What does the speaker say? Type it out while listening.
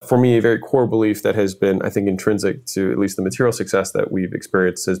for me, a very core belief that has been, I think, intrinsic to at least the material success that we've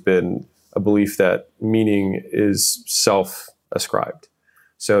experienced has been a belief that meaning is self-ascribed.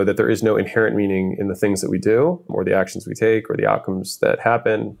 So that there is no inherent meaning in the things that we do or the actions we take or the outcomes that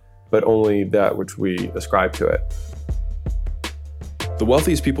happen, but only that which we ascribe to it. The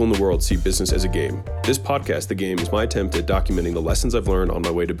wealthiest people in the world see business as a game. This podcast, The Game, is my attempt at documenting the lessons I've learned on my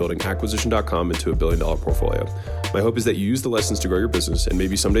way to building acquisition.com into $1 billion portfolio. My hope is that you use the lessons to grow your business and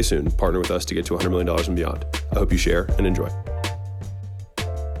maybe someday soon partner with us to get to $100 million and beyond. I hope you share and enjoy.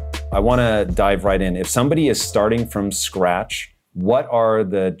 I want to dive right in. If somebody is starting from scratch, what are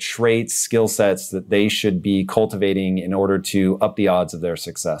the traits, skill sets that they should be cultivating in order to up the odds of their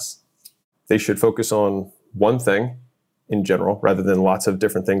success? They should focus on one thing in general, rather than lots of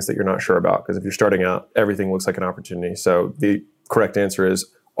different things that you're not sure about. Because if you're starting out, everything looks like an opportunity. So the correct answer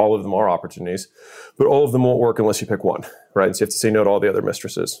is all of them are opportunities, but all of them won't work unless you pick one, right? So you have to say no to all the other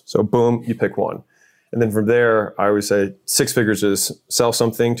mistresses. So boom, you pick one. And then from there, I always say 6 figures is sell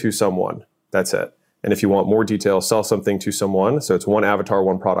something to someone. That's it. And if you want more detail, sell something to someone. So it's one avatar,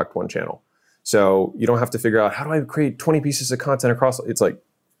 one product, one channel. So you don't have to figure out, how do I create 20 pieces of content across? It's like,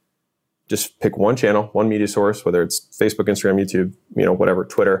 just pick one channel, one media source, whether it's Facebook, Instagram, YouTube, whatever,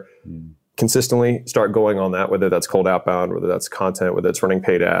 Twitter. Consistently start going on that, whether that's cold outbound, whether that's content, whether it's running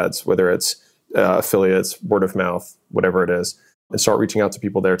paid ads, whether it's affiliates, word of mouth, whatever it is, and start reaching out to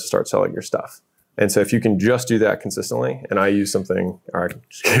people there to start selling your stuff. And so if you can just do that consistently, and I use something, all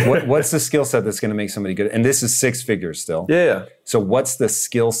right. What's the skill set that's going to make somebody good? And this is 6 figures still. Yeah. So what's the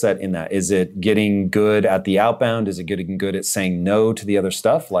skill set in that? Is it getting good at the outbound? Is it getting good at saying no to the other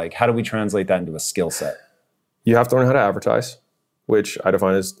stuff? Like, how do we translate that into a skill set? You have to learn how to advertise, which I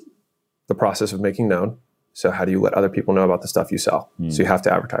define as the process of making known. So how do you let other people know about the stuff you sell? So you have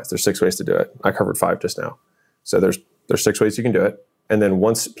to advertise. There's 6 ways to do it. I covered 5 just now. So there's 6 ways you can do it. And then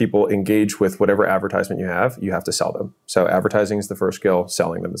once people engage with whatever advertisement you have to sell them. So advertising is the first skill,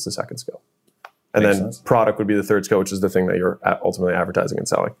 selling them is the second skill. And Makes then sense. Product would be the third skill, which is the thing that you're ultimately advertising and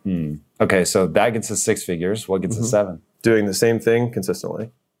selling. Okay, so that gets us 6 figures. What gets us 7? Doing the same thing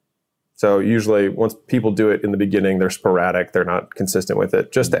consistently. So usually once people do it in the beginning, they're sporadic, they're not consistent with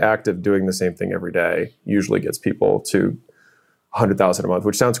it. Just the act of doing the same thing every day usually gets people to 100,000 a month,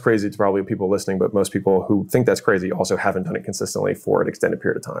 which sounds crazy to probably people listening, but most people who think that's crazy also haven't done it consistently for an extended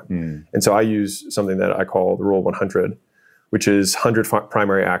period of time. And so I use something that I call the Rule 100, which is 100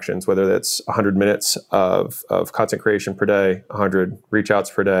 primary actions, whether that's 100 minutes of content creation per day, 100 reach outs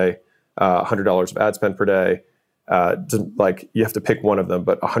per day, $100 of ad spend per day. Like you have to pick one of them,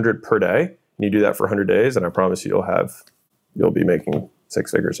 but 100 per day, and you do that for 100 days, and I promise you'll be making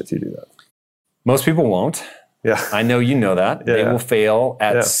 6 figures if you do that. Most people won't. Yeah. I know you know that. Yeah. They will fail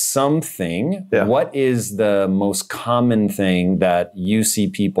at something. Yeah. What is the most common thing that you see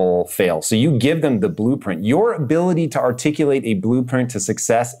people fail? So you give them the blueprint. Your ability to articulate a blueprint to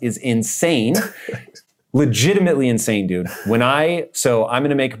success is insane. Legitimately insane, dude. So I'm going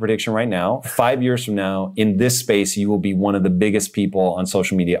to make a prediction right now. 5 years from now, in this space, you will be one of the biggest people on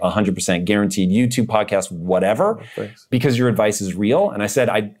social media, 100% guaranteed. YouTube, podcast, whatever, because your advice is real. And I said,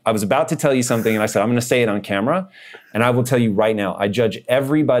 I was about to tell you something, and I said, I'm going to say it on camera. And I will tell you right now, I judge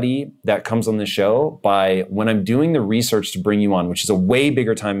everybody that comes on the show by when I'm doing the research to bring you on, which is a way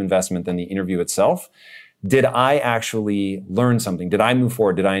bigger time investment than the interview itself. Did I actually learn something? Did I move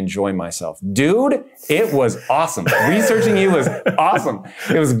forward? Did I enjoy myself? Dude, it was awesome. Researching you was awesome.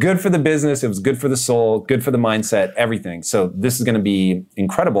 It was good for the business. It was good for the soul, good for the mindset, everything. So this is going to be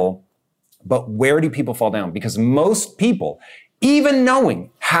incredible. But where do people fall down? Because most people, even knowing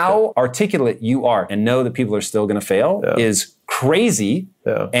how articulate you are and know that people are still going to fail is crazy.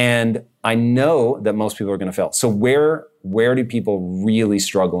 Yeah. And I know that most people are going to fail. So where do people really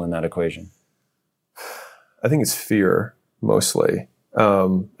struggle in that equation? I think it's fear mostly. I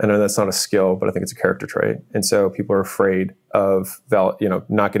know that's not a skill, but I think it's a character trait. And so people are afraid of not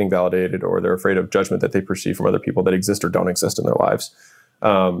getting validated, or they're afraid of judgment that they perceive from other people that exist or don't exist in their lives.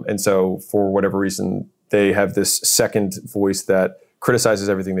 And so for whatever reason, they have this second voice that criticizes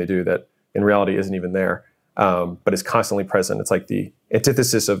everything they do that in reality isn't even there, but is constantly present. It's like the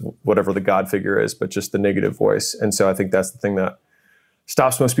antithesis of whatever the God figure is, but just the negative voice. And so I think that's the thing that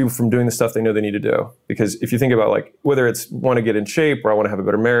stops most people from doing the stuff they know they need to do. Because if you think about like, whether it's want to get in shape, or I want to have a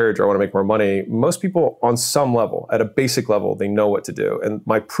better marriage, or I want to make more money, most people on some level, at a basic level, they know what to do. And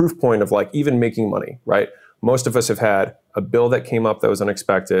my proof point of like even making money, right? Most of us have had a bill that came up that was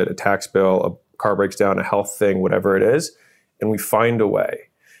unexpected, a tax bill, a car breaks down, a health thing, whatever it is, and we find a way.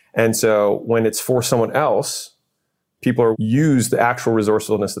 And so when it's for someone else, People use the actual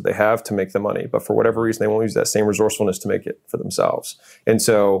resourcefulness that they have to make the money, but for whatever reason, they won't use that same resourcefulness to make it for themselves. And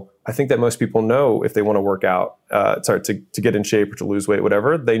so I think that most people know if they want to work out, to get in shape or to lose weight,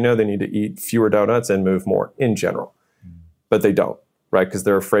 whatever, they know they need to eat fewer donuts and move more in general, but they don't, right? Because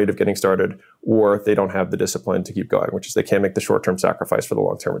they're afraid of getting started, or they don't have the discipline to keep going, which is they can't make the short-term sacrifice for the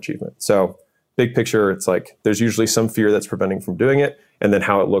long-term achievement. So big picture, it's like there's usually some fear that's preventing from doing it. And then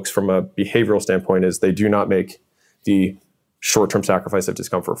how it looks from a behavioral standpoint is they do not make the short-term sacrifice of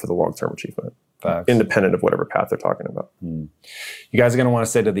discomfort for the long-term achievement, independent of whatever path they're talking about. You guys are going to want to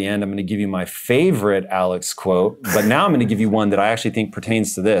stay to the end. I'm going to give you my favorite Alex quote, but now I'm going to give you one that I actually think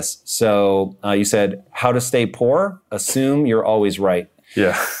pertains to this. So you said, how to stay poor? Assume you're always right.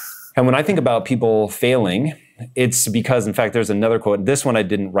 Yeah. And when I think about people failing, it's because, in fact, there's another quote. This one I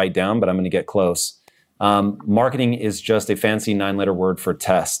didn't write down, but I'm going to get close. Marketing is just a fancy 9-letter word for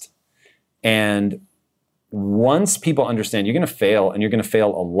test. And once people understand you're going to fail, and you're going to fail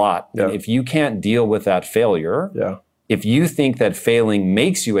a lot, and if you can't deal with that failure, if you think that failing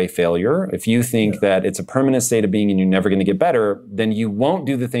makes you a failure, if you think that it's a permanent state of being and you're never going to get better, then you won't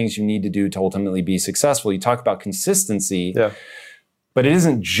do the things you need to do to ultimately be successful. You talk about consistency, but it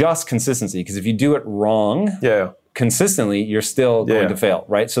isn't just consistency, because if you do it wrong consistently, you're still going to fail,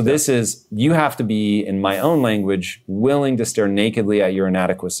 right? So this is, you have to be, in my own language, willing to stare nakedly at your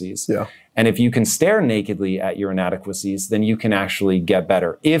inadequacies. And if you can stare nakedly at your inadequacies, then you can actually get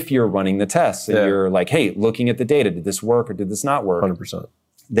better. If you're running the tests and you're like, hey, looking at the data, did this work or did this not work? 100%.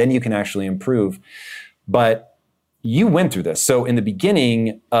 Then you can actually improve. But you went through this. So in the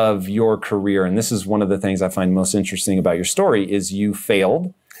beginning of your career, and this is one of the things I find most interesting about your story, is you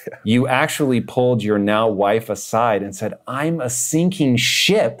failed. You actually pulled your now wife aside and said, I'm a sinking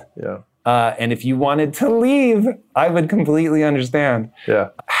ship. And if you wanted to leave, I would completely understand.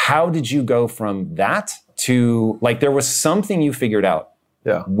 How did you go from that to, like, there was something you figured out?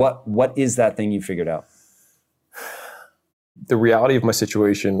 What is that thing you figured out? The reality of my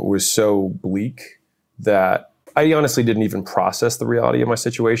situation was so bleak that I honestly didn't even process the reality of my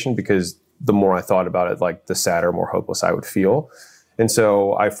situation, because the more I thought about it, like, the sadder, more hopeless I would feel. And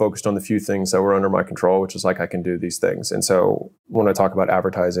so I focused on the few things that were under my control, which is like, I can do these things. And so when I talk about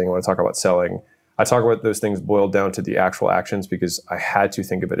advertising, when I talk about selling, I talk about those things boiled down to the actual actions, because I had to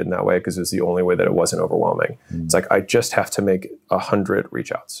think of it in that way, because it was the only way that it wasn't overwhelming. It's like, I just have to make 100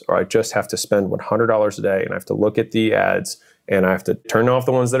 reach outs, or I just have to spend $100 a day, and I have to look at the ads, and I have to turn off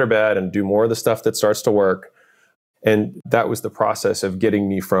the ones that are bad and do more of the stuff that starts to work. And that was the process of getting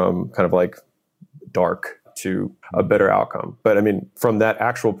me from kind of like dark to a better outcome. But I mean, from that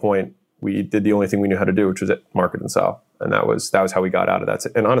actual point, we did the only thing we knew how to do, which was market and sell. And that was how we got out of that.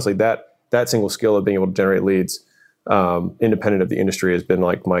 And honestly, that single skill of being able to generate leads, independent of the industry, has been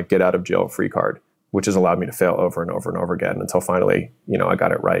like my get out of jail free card, which has allowed me to fail over and over and over again until finally, I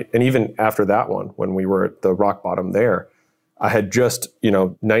got it right. And even after that one, when we were at the rock bottom there, I had just,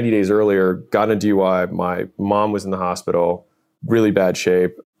 90 days earlier gotten a DUI. My mom was in the hospital, really bad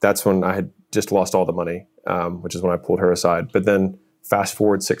shape. That's when I had just lost all the money, which is when I pulled her aside. But then fast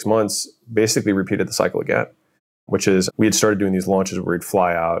forward 6 months, basically repeated the cycle again, which is we had started doing these launches where we'd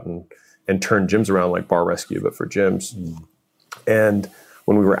fly out and turn gyms around like Bar Rescue, but for gyms. And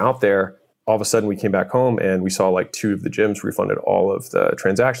when we were out there, all of a sudden we came back home and we saw like 2 of the gyms refunded all of the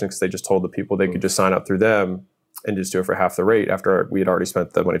transactions, because they just told the people they could just sign up through them and just do it for half the rate after we had already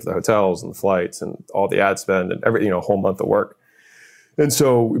spent the money for the hotels and the flights and all the ad spend and everything, a whole month of work. And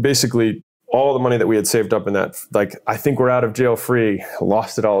so we basically, all the money that we had saved up in that, like, I think we're out of jail free,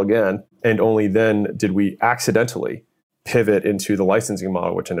 lost it all again. And only then did we accidentally pivot into the licensing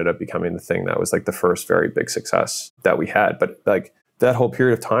model, which ended up becoming the thing that was like the first very big success that we had. But like that whole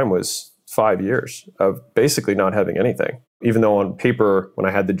period of time was 5 years of basically not having anything. Even though on paper, when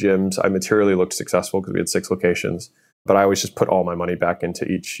I had the gyms, I materially looked successful because we had 6 locations. But I always just put all my money back into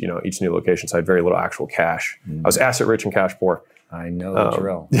each new location. So I had very little actual cash. I was asset rich and cash poor. I know the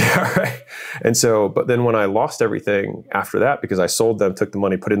drill. Yeah, right. And so, but then when I lost everything after that, because I sold them, took the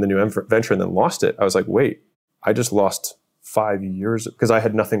money, put in the new venture, and then lost it, I was like, wait, I just lost 5 years because I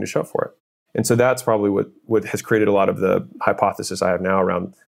had nothing to show for it. And so that's probably what has created a lot of the hypothesis I have now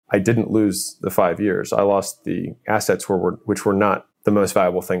around, I didn't lose the 5 years. I lost the assets which were not the most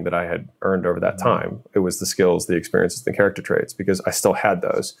valuable thing that I had earned over that time. It was the skills, the experiences, the character traits, because I still had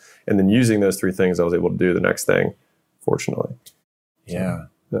those. And then using those 3 things, I was able to do the next thing, fortunately. Yeah.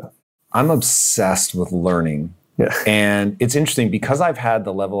 Yeah. I'm obsessed with learning. Yeah. And it's interesting because I've had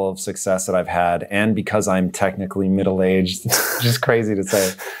the level of success that I've had, and because I'm technically middle-aged, it's just crazy to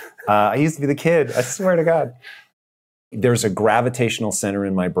say. I used to be the kid, I swear to God. There's a gravitational center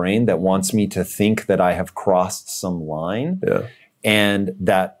in my brain that wants me to think that I have crossed some line and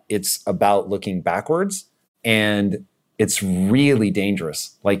that it's about looking backwards. And it's really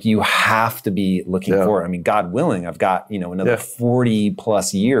dangerous. Like you have to be looking forward. I mean, God willing, I've got, another 40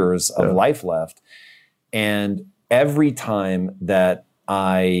 plus years of life left. And every time that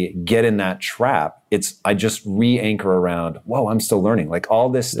I get in that trap, I just re-anchor around, whoa, I'm still learning. Like all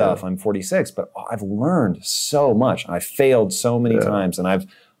this stuff, I'm 46, but I've learned so much. I failed so many times and I've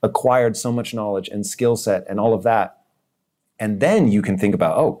acquired so much knowledge and skill set and all of that. And then you can think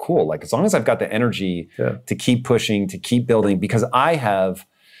about, oh, cool. Like as long as I've got the energy to keep pushing, to keep building, because I have,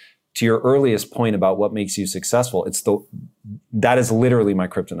 to your earliest point about what makes you successful, that is literally my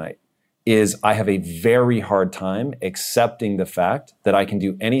kryptonite. Is I have a very hard time accepting the fact that I can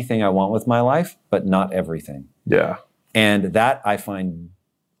do anything I want with my life, but not everything. Yeah. And that I find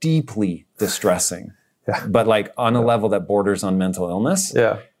deeply distressing, but like on a level that borders on mental illness.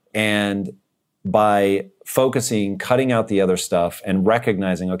 Yeah. And by focusing, cutting out the other stuff and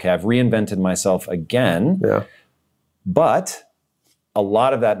recognizing, okay, I've reinvented myself again, but a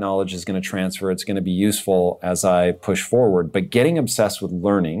lot of that knowledge is going to transfer. It's going to be useful as I push forward. But getting obsessed with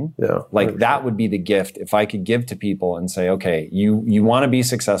learning, like that would be the gift if I could give to people and say, okay, you want to be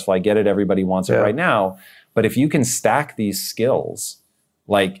successful. I get it. Everybody wants it right now. But if you can stack these skills,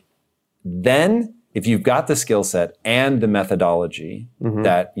 like then if you've got the skill set and the methodology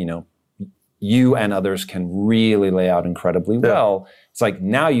that, you and others can really lay out incredibly well, it's like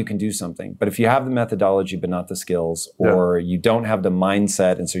now you can do something. But if you have the methodology but not the skills, or you don't have the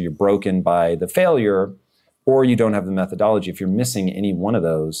mindset and so you're broken by the failure, or you don't have the methodology, if you're missing any one of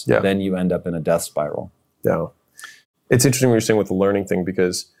those, then you end up in a death spiral. Yeah. It's interesting what you're saying with the learning thing,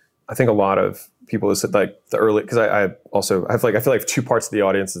 because I think a lot of people is like the early, because I feel like two parts of the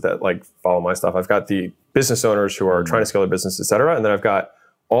audience that like follow my stuff. I've got the business owners who are trying to scale their business, et cetera. And then I've got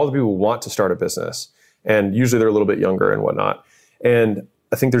all the people who want to start a business, and usually they're a little bit younger and whatnot. And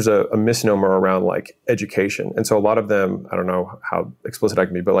I think there's a misnomer around like education. And so a lot of them, I don't know how explicit I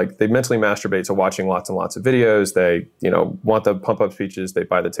can be, but like they mentally masturbate to watching lots and lots of videos. They, want the pump up speeches. They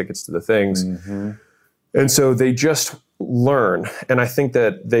buy the tickets to the things. And so they just learn. And I think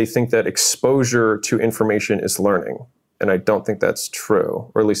that they think that exposure to information is learning. And I don't think that's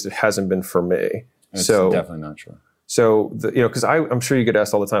true, or at least it hasn't been for me. It's definitely not true. So, because I'm sure you get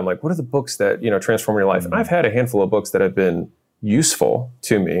asked all the time, like, what are the books that, transform your life? And I've had a handful of books that have been useful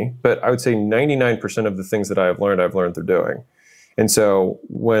to me, but I would say 99% of the things that I've learned through doing. And so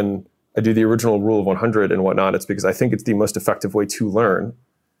when I do the original rule of 100 and whatnot, it's because I think it's the most effective way to learn,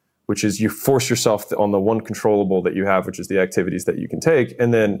 which is you force yourself on the one controllable that you have, which is the activities that you can take.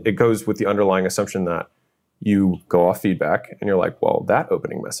 And then it goes with the underlying assumption that you go off feedback and you're like, well, that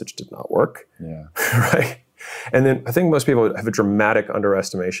opening message did not work. Yeah. Right. And then I think most people have a dramatic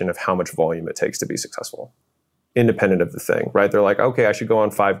underestimation of how much volume it takes to be successful, independent of the thing, right? They're like, okay, I should go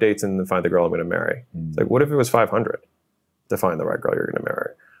on 5 dates and then find the girl I'm going to marry. It's like, what if it was 500 to find the right girl you're going to marry?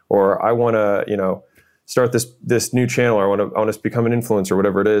 Or I want to, start this new channel, or I want to become an influencer,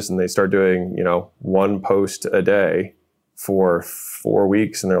 whatever it is. And they start doing, one post a day for 4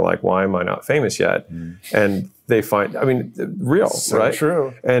 weeks. And they're like, why am I not famous yet? And they find, real, so right?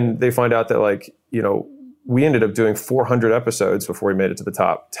 True. And they find out that like, we ended up doing 400 episodes before we made it to the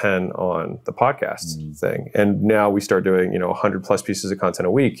top 10 on the podcast thing. And now we start doing, 100 plus pieces of content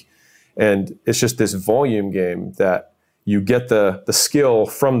a week. And it's just this volume game that you get the skill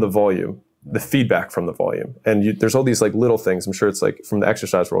from the volume, the feedback from the volume. And there's all these like little things. I'm sure it's like from the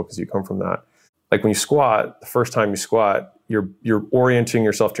exercise world, because you come from that. Like when you squat, the first time you squat, you're orienting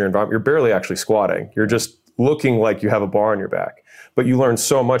yourself to your environment. You're barely actually squatting. You're just looking like you have a bar on your back. But you learn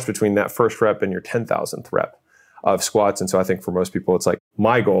so much between that first rep and your 10,000th rep of squats. And so I think for most people, it's like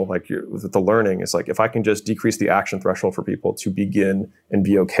my goal, like with the learning, is like if I can just decrease the action threshold for people to begin and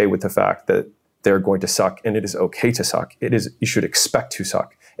be okay with the fact that they're going to suck, and it is okay to suck. You should expect to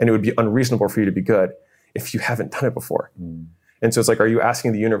suck. And it would be unreasonable for you to be good if you haven't done it before. And so it's like, are you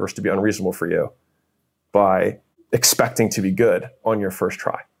asking the universe to be unreasonable for you by expecting to be good on your first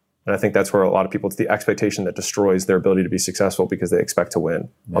try? And I think that's where a lot of people, it's the expectation that destroys their ability to be successful, because they expect to win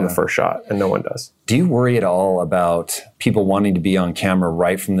on the first shot, and no one does. Do you worry at all about people wanting to be on camera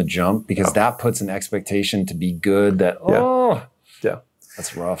right from the jump? Because that puts an expectation to be good that,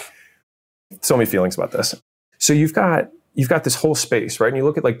 that's rough. So many feelings about this. So you've got this whole space, right? And you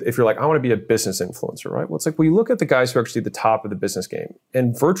look at like, if you're like, I want to be a business influencer, right? Well, it's like, you look at the guys who are actually at the top of the business game,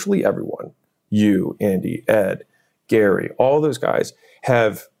 and virtually everyone, you, Andy, Ed, Gary, all those guys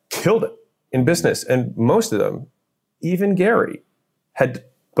have killed it in business. And most of them, even Gary, had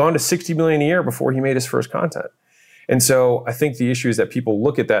gone to 60 million a year before he made his first content. And so I think the issue is that people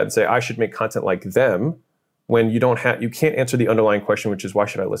look at that and say, I should make content like them, when you can't answer the underlying question, which is, why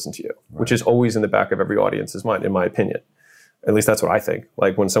should I listen to you? Right. Which is always in the back of every audience's mind, in my opinion. At least that's what I think.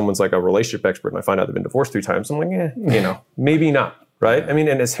 Like when someone's like a relationship expert and I find out they've been divorced 3 times, I'm like, maybe not, right? I mean,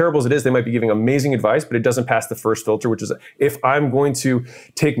 and as terrible as it is, they might be giving amazing advice, but it doesn't pass the first filter, which is, if I'm going to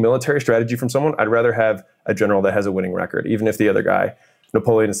take military strategy from someone, I'd rather have a general that has a winning record. Even if the other guy,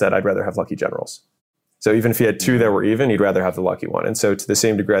 Napoleon, said, I'd rather have lucky generals. So even if he had 2 that were even, he'd rather have the lucky one. And so to the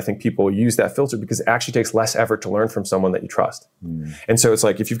same degree, I think people use that filter because it actually takes less effort to learn from someone that you trust. And so it's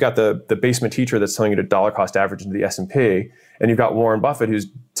like, if you've got the basement teacher that's telling you to dollar cost average into the S&P, and you've got Warren Buffett who's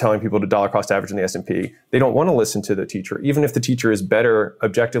telling people to dollar cost average in the S&P, they don't want to listen to the teacher, even if the teacher is better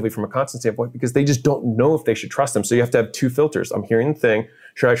objectively from a constant standpoint, because they just don't know if they should trust them. So you have to have 2 filters. I'm hearing the thing.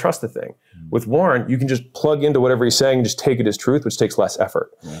 Should I trust the thing? With Warren, you can just plug into whatever he's saying and just take it as truth, which takes less effort.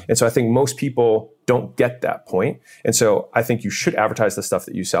 And so I think most people don't get that point. And so I think you should advertise the stuff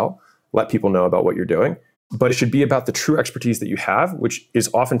that you sell, let people know about what you're doing. But it should be about the true expertise that you have, which is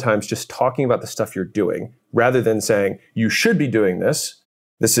oftentimes just talking about the stuff you're doing, rather than saying, you should be doing this.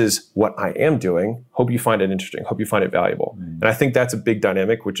 This is what I am doing. Hope you find it interesting. Hope you find it valuable. And I think that's a big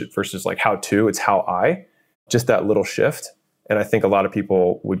dynamic, which versus like how to, it's how I, just that little shift. And I think a lot of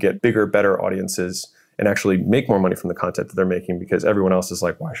people would get bigger, better audiences and actually make more money from the content that they're making, because everyone else is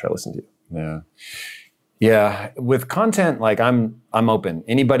like, why should I listen to you? Yeah. Yeah. With content, like I'm open.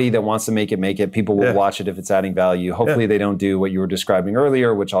 Anybody that wants to make it. People will watch it if it's adding value. Hopefully they don't do what you were describing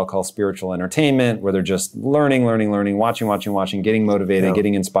earlier, which I'll call spiritual entertainment, where they're just learning, watching, getting motivated,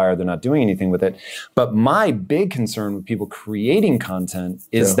 getting inspired. They're not doing anything with it. But my big concern with people creating content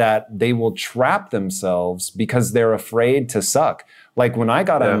is that they will trap themselves because they're afraid to suck. Like when I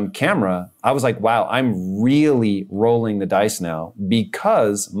got on camera, I was like, wow, I'm really rolling the dice now,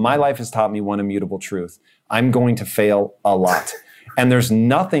 because my life has taught me one immutable truth. I'm going to fail a lot. And there's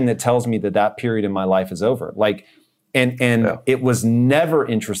nothing that tells me that period in my life is over. Like, and it was never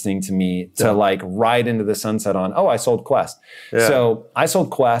interesting to me to like ride into the sunset on, I sold Quest. So I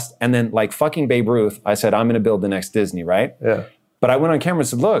sold Quest, and then like fucking Babe Ruth, I said, I'm going to build the next Disney, right? But I went on camera and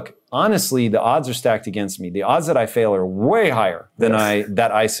said, look, honestly, the odds are stacked against me. The odds that I fail are way higher than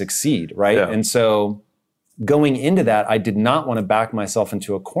that I succeed, right? And so going into that, I did not want to back myself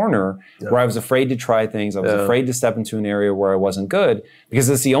into a corner where I was afraid to try things. I was afraid to step into an area where I wasn't good, because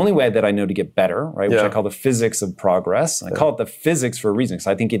it's the only way that I know to get better, right? Which I call the physics of progress. I call it the physics for a reason, because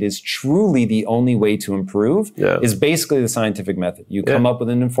I think it is truly the only way to improve is basically the scientific method. You come up with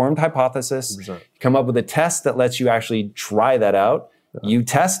an informed hypothesis, 100%. You come up with a test that lets you actually try that out. You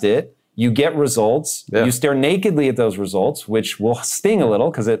test it. You get results. You stare nakedly at those results, which will sting a little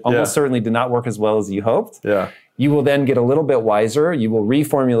because it almost certainly did not work as well as you hoped. You will then get a little bit wiser. You will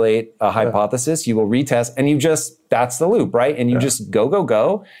reformulate a hypothesis. You will retest, and that's the loop, right? And you just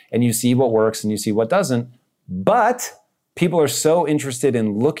go, and you see what works and you see what doesn't. But people are so interested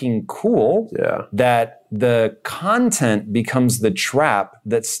in looking cool that the content becomes the trap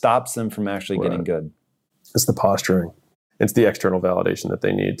that stops them from actually getting good. It's the posturing. It's the external validation that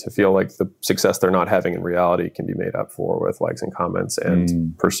they need to feel like the success they're not having in reality can be made up for with likes and comments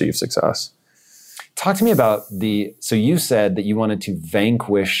and perceived success. Talk to me about so you said that you wanted to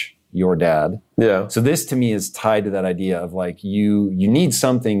vanquish your dad. So this to me is tied to that idea of like, you need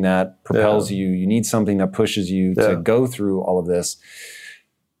something that propels you. You need something that pushes you to go through all of this.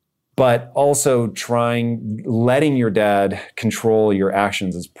 But also letting your dad control your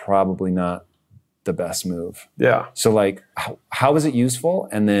actions is probably not the best move. So like, how is it useful?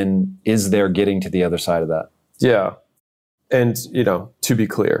 And then is there getting to the other side of that? And, to be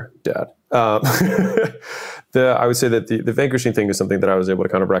clear, Dad, I would say that the vanquishing thing is something that I was able to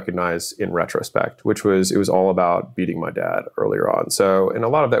kind of recognize in retrospect, it was all about beating my dad earlier on. So, and a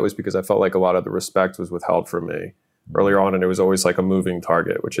lot of that was because I felt like a lot of the respect was withheld from me earlier on, and it was always like a moving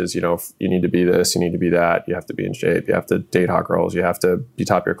target, which is, you need to be this, you need to be that, you have to be in shape, you have to date hot girls, you have to be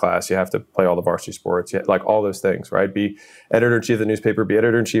top of your class, you have to play all the varsity sports, like all those things, right? Be editor-in-chief of the newspaper, be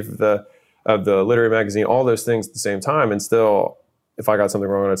editor-in-chief of the literary magazine, all those things at the same time. And still, if I got something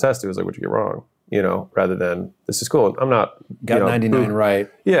wrong on a test, it was like, what'd you get wrong? Rather than, this is cool. I'm not... Got 99 right.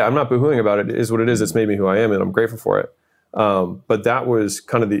 Yeah, I'm not boo-hooing about it. It is what it is. It's made me who I am, and I'm grateful for it. But that was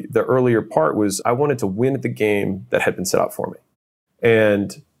kind of the earlier part was I wanted to win at the game that had been set up for me.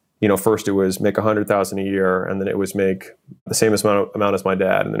 And, first it was make $100,000 a year, and then it was make the same amount as my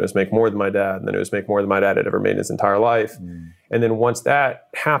dad, and then it was make more than my dad, and then it was make more than my dad had ever made in his entire life. And then once that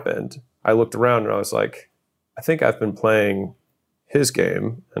happened, I looked around and I was like, I think I've been playing his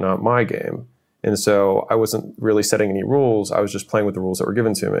game and not my game. And so I wasn't really setting any rules. I was just playing with the rules that were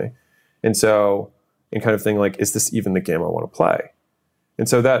given to me. And so, and kind of thing like, is this even the game I want to play? And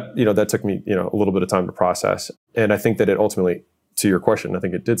so that, that took me, a little bit of time to process. And I think that it ultimately, to your question, I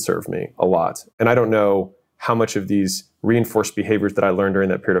think it did serve me a lot. And I don't know how much of these reinforced behaviors that I learned during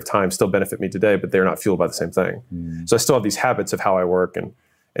that period of time still benefit me today, but they're not fueled by the same thing. So I still have these habits of how I work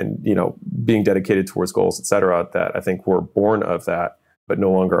and being dedicated towards goals, et cetera, that I think were born of that, but no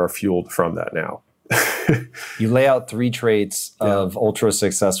longer are fueled from that now. You lay out 3 traits of ultra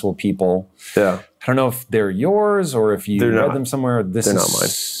successful people. Yeah. I don't know if they're yours or if you read them somewhere. This is not mine.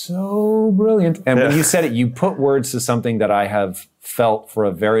 So brilliant. And when you said it, you put words to something that I have felt for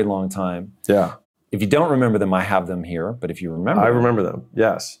a very long time. Yeah. If you don't remember them, I have them here. But if you remember I remember them,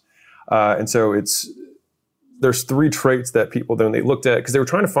 yes. And so there's 3 traits that people, then they looked at, because they were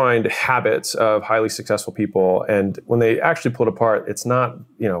trying to find habits of highly successful people. And when they actually pulled apart, it's not,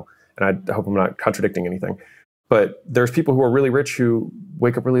 and I hope I'm not contradicting anything, but there's people who are really rich who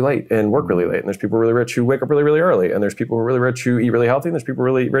wake up really late and work really late. And there's people really rich who wake up really, really early. And there's people who are really rich who eat really healthy. And there's people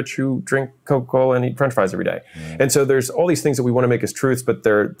really rich who drink Coca-Cola and eat French fries every day. And so there's all these things that we want to make as truths, but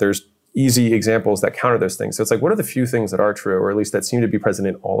there's easy examples that counter those things. So it's like, what are the few things that are true, or at least that seem to be present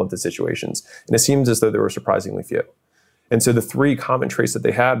in all of the situations? And it seems as though there were surprisingly few. And so the 3 common traits that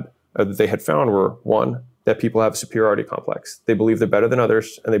they had found were, 1, that people have a superiority complex. They believe they're better than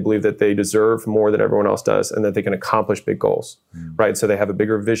others, and they believe that they deserve more than everyone else does, and that they can accomplish big goals, right? So they have a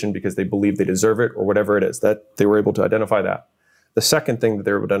bigger vision because they believe they deserve it, or whatever it is, that they were able to identify that. The second thing that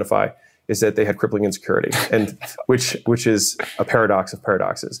they were able to identify is that they had crippling insecurity, and which is a paradox of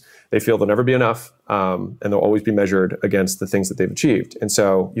paradoxes. They feel they'll never be enough, and they'll always be measured against the things that they've achieved. And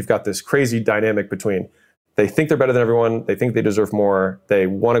so you've got this crazy dynamic between they think they're better than everyone, they think they deserve more, they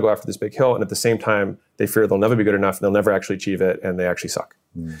want to go after this big hill, and at the same time, they fear they'll never be good enough, and they'll never actually achieve it, and they actually suck.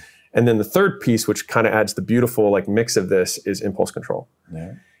 And then the third piece, which kind of adds the beautiful mix of this, is impulse control.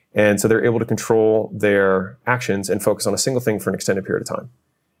 Yeah. And so they're able to control their actions and focus on a single thing for an extended period of time.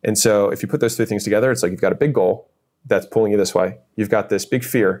 And so if you put those 3 things together, it's like you've got a big goal that's pulling you this way. You've got this big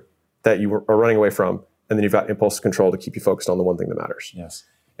fear that you are running away from, and then you've got impulse control to keep you focused on the one thing that matters. Yes.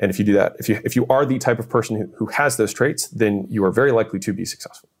 And if you do that, if you are the type of person who has those traits, then you are very likely to be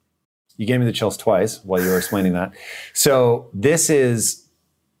successful. You gave me the chills twice while you were explaining that. So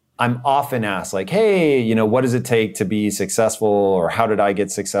I'm often asked hey, what does it take to be successful, or how did I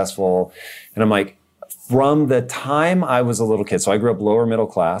get successful? And I'm like, from the time I was a little kid, so I grew up lower middle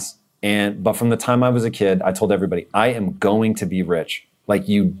class, but from the time I was a kid, I told everybody, I am going to be rich.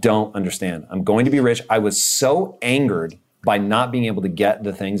 You don't understand. I'm going to be rich. I was so angered by not being able to get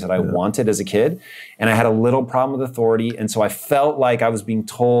the things that I wanted as a kid. And I had a little problem with authority. And so I felt like I was being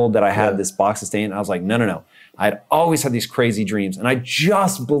told that I had this box to stay in. And I was like, no. I had always had these crazy dreams. And I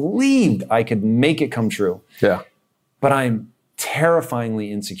just believed I could make it come true. Yeah. But I'm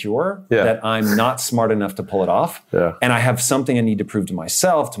terrifyingly insecure that I'm not smart enough to pull it off. Yeah. And I have something I need to prove to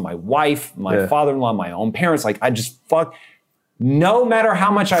myself, to my wife, my father-in-law, my own parents. No matter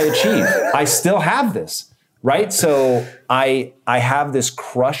how much I achieve, I still have this. Right? So I have this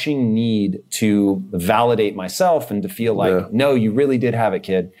crushing need to validate myself and to feel like, no, you really did have it,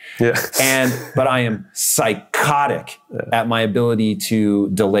 kid. Yeah. But I am psychotic at my ability to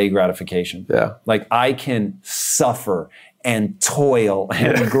delay gratification. Yeah. I can suffer and toil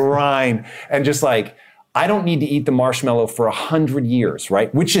and grind and just I don't need to eat the marshmallow for 100 years,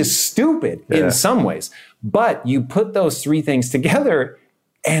 right? Which is stupid in some ways. But you put those 3 things together,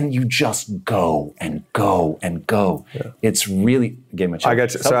 and you just go and go and go. Yeah. It's really a game of chills. I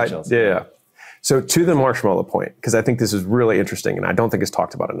got you. So to the marshmallow point, because I think this is really interesting, and I don't think it's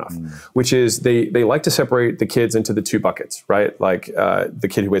talked about enough, which is they like to separate the kids into the 2 buckets, right? The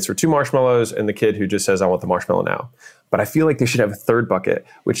kid who waits for 2 marshmallows and the kid who just says, I want the marshmallow now. But I feel like they should have a third bucket,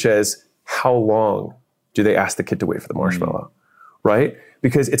 which says, how long do they ask the kid to wait for the marshmallow, right?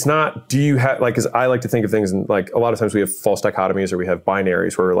 Because it's not, do you have, because I like to think of things in a lot of times we have false dichotomies, or we have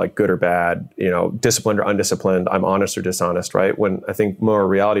binaries where we're good or bad, disciplined or undisciplined, I'm honest or dishonest, right? When I think more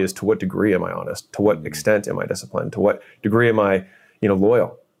reality is, to what degree am I honest? To what extent am I disciplined? To what degree am I,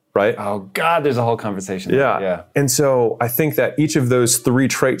 loyal, right? Oh God, there's a whole conversation. Yeah. And so I think that each of those 3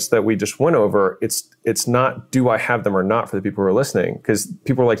 traits that we just went over, it's not, do I have them or not, for the people who are listening? Because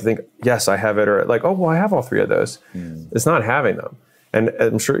people like to think, yes, I have it, or oh, well, I have all 3 of those. It's not having them. And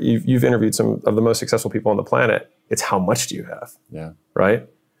I'm sure you've interviewed some of the most successful people on the planet. It's how much do you have? Yeah. Right?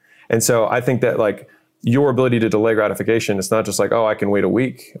 And so I think that your ability to delay gratification, it's not just oh, I can wait a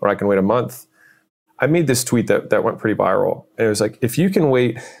week or I can wait a month. I made this tweet that went pretty viral. And it was if you can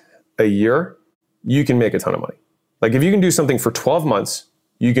wait a year, you can make a ton of money. If you can do something for 12 months,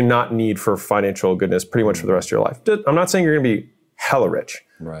 you can not need for financial goodness pretty much for the rest of your life. I'm not saying you're going to be hella rich.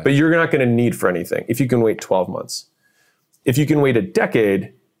 Right. But you're not going to need for anything if you can wait 12 months. If you can wait a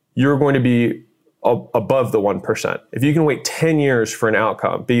decade, you're going to be above the 1%. If you can wait 10 years for an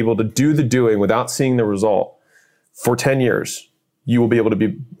outcome, be able to do the doing without seeing the result for 10 years, you will be able to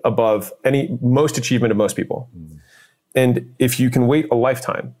be above most achievement of most people. And if you can wait a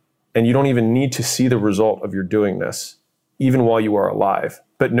lifetime and you don't even need to see the result of your doing this, even while you are alive,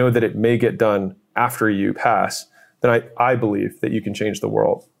 but know that it may get done after you pass, then I believe that you can change the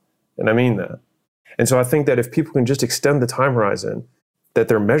world. And I mean that. And so I think that if people can just extend the time horizon that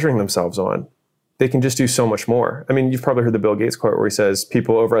they're measuring themselves on, they can just do so much more. I mean, you've probably heard the Bill Gates quote where he says,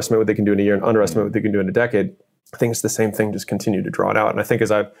 people overestimate what they can do in a year and underestimate what they can do in a decade. I think it's the same thing, just continue to draw it out. And I think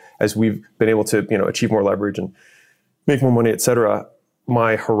as we've been able to, achieve more leverage and make more money, et cetera,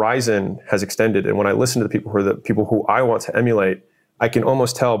 my horizon has extended. And when I listen to the people who I want to emulate, I can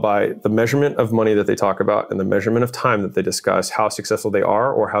almost tell by the measurement of money that they talk about and the measurement of time that they discuss how successful they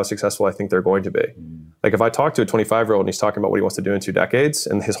are or how successful I think they're going to be. Like if I talk to a 25-year-old and he's talking about what he wants to do in 2 decades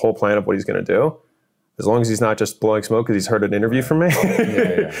and his whole plan of what he's going to do, as long as he's not just blowing smoke because he's heard an interview from me,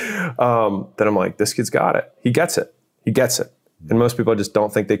 then I'm like, this kid's got it. He gets it. And most people just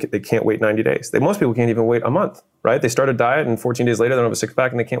don't think they can't wait 90 days. Most people can't even wait a month, right? They start a diet and 14 days later they don't have a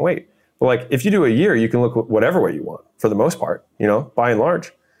six-pack and they can't wait. But like if you do a year, you can look whatever way you want for the most part, by and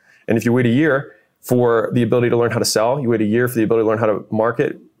large. And if you wait a year for the ability to learn how to sell, you wait a year for the ability to learn how to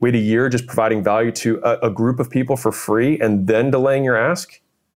market, wait a year just providing value to a group of people for free and then delaying your ask,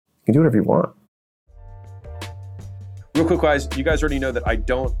 you can do whatever you want. Real quick, guys, you guys already know that I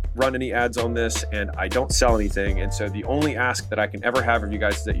don't run any ads on this and I don't sell anything. And so the only ask that I can ever have of you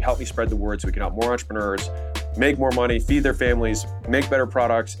guys is that you help me spread the word so we can help more entrepreneurs make more money, feed their families, make better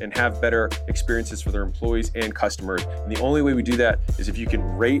products, and have better experiences for their employees and customers. And the only way we do that is if you can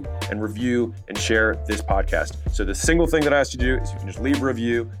rate and review and share this podcast. So the single thing that I ask you to do is you can just leave a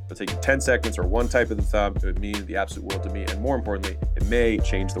review. It'll take you 10 seconds or one type of the thumb. It would mean the absolute world to me. And more importantly, it may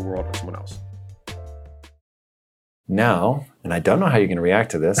change the world for someone else. Now, and I don't know how you're going to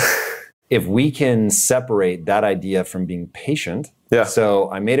react to this, if we can separate that idea from being patient. Yeah.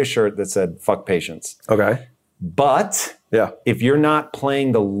 So I made a shirt that said, fuck patience. Okay. But if you're not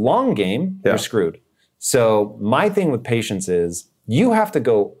playing the long game, you're screwed. So my thing with patience is you have to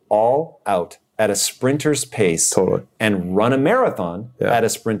go all out at a sprinter's pace and run a marathon at a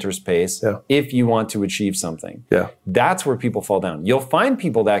sprinter's pace if you want to achieve something. Yeah. That's where people fall down. You'll find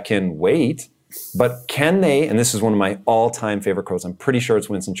people that can wait, but can they, and this is one of my all-time favorite quotes, I'm pretty sure it's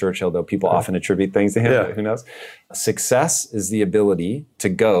Winston Churchill, though people often attribute things to him, but who knows? Success is the ability to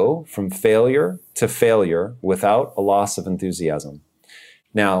go from failure to failure without a loss of enthusiasm.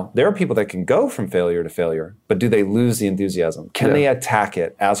 Now, there are people that can go from failure to failure, but do they lose the enthusiasm? Can they attack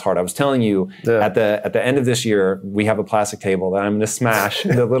it as hard? I was telling you at the end of this year, we have a plastic table that I'm going to smash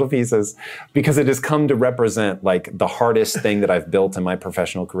into little pieces because it has come to represent like the hardest thing that I've built in my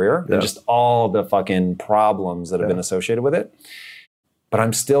professional career and just all the fucking problems that have been associated with it. But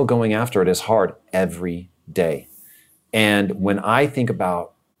I'm still going after it as hard every day. And when I think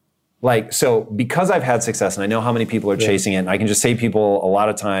about so because I've had success and I know how many people are chasing it, and I can just say people a lot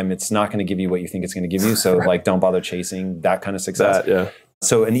of time, it's not going to give you what you think it's going to give you. So don't bother chasing that kind of success.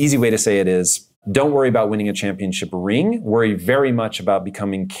 So an easy way to say it is, don't worry about winning a championship ring. Worry very much about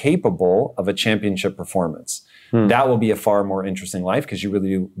becoming capable of a championship performance. That will be a far more interesting life because you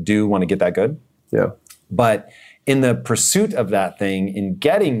really do want to get that good. Yeah. But in the pursuit of that thing, in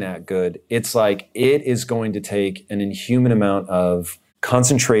getting that good, it's like it is going to take an inhuman amount of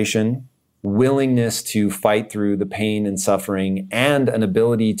concentration, willingness to fight through the pain and suffering, and an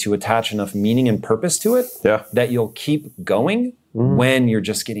ability to attach enough meaning and purpose to it that you'll keep going when you're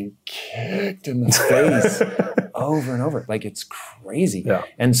just getting kicked in the face over and over. Like it's crazy. Yeah.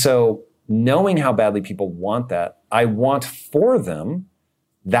 And so knowing how badly people want that, I want for them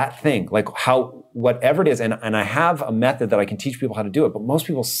that thing, like how, whatever it is. And I have a method that I can teach people how to do it, but most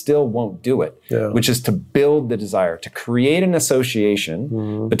people still won't do it, which is to build the desire, to create an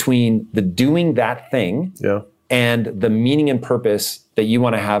association between the doing that thing and the meaning and purpose that you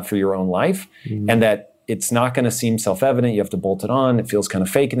want to have for your own life. And that it's not going to seem self-evident. You have to bolt it on. It feels kind of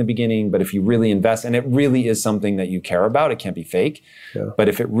fake in the beginning, but if you really invest, and it really is something that you care about, it can't be fake. But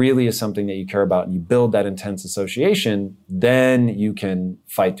if it really is something that you care about and you build that intense association, then you can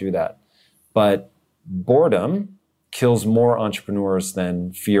fight through that. But boredom kills more entrepreneurs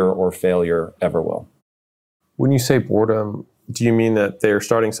than fear or failure ever will. When you say boredom, do you mean that they're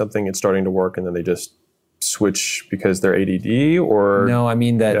starting something, it's starting to work, and then they just switch because they're ADD or? No, I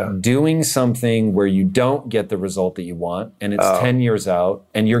mean that doing something where you don't get the result that you want and it's 10 years out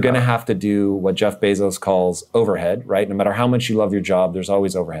and you're going to have to do what Jeff Bezos calls overhead, right? No matter how much you love your job, there's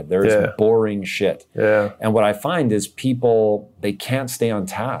always overhead. There is boring shit. Yeah. And what I find is people, they can't stay on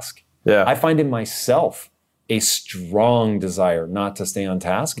task. Yeah. I find in myself a strong desire not to stay on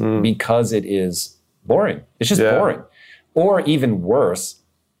task because it is boring. It's just boring. Or even worse,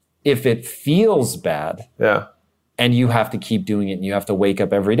 if it feels bad and you have to keep doing it and you have to wake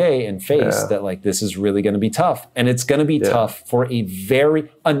up every day and face that like this is really going to be tough. And it's going to be tough for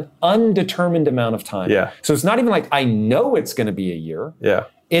an undetermined amount of time. Yeah. So it's not even like I know it's going to be a year. Yeah.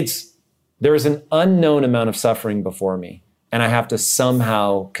 There is an unknown amount of suffering before me. And I have to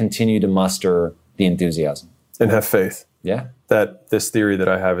somehow continue to muster the enthusiasm. And have faith. Yeah. That this theory that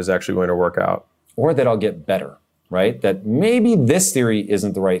I have is actually going to work out. Or that I'll get better, right? That maybe this theory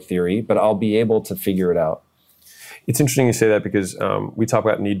isn't the right theory, but I'll be able to figure it out. It's interesting you say that because we talk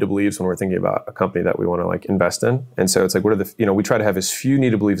about need to believes when we're thinking about a company that we want to like invest in. And so it's like, what are the, we try to have as few need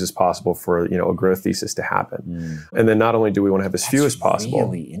to believes as possible for, a growth thesis to happen. And then not only do we want to have as few as possible.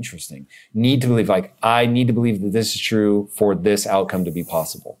 Really interesting. Need to believe, like, I need to believe that this is true for this outcome to be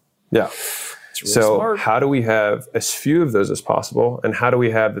possible. Yeah. Really so smart. How do we have as few of those as possible? And how do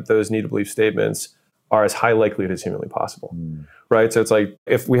we have that those need to believe statements are as high likelihood as humanly possible? Right. So it's like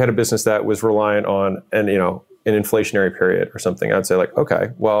if we had a business that was reliant on an inflationary period or something, I'd say like, okay,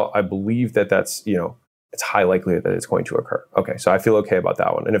 well, I believe that that's, it's high likelihood that it's going to occur. Okay. So I feel okay about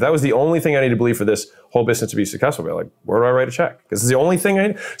that one. And if that was the only thing I need to believe for this whole business to be successful, I'd be like, where do I write a check? Because it's the only thing I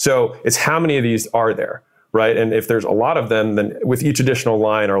need. So it's how many of these are there? Right. And if there's a lot of them, then with each additional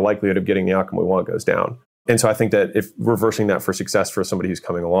line, our likelihood of getting the outcome we want goes down. And so I think that if reversing that for success for somebody who's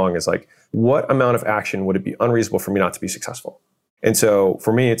coming along is like, what amount of action would it be unreasonable for me not to be successful? And so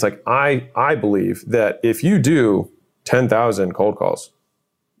for me, it's like, I believe that if you do 10,000 cold calls,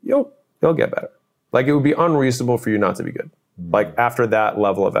 you'll get better. Like it would be unreasonable for you not to be good. Like after that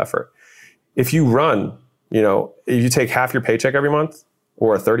level of effort, if you run, if you take half your paycheck every month,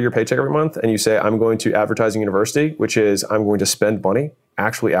 or a third of your paycheck every month, and you say, I'm going to advertising university, which is I'm going to spend money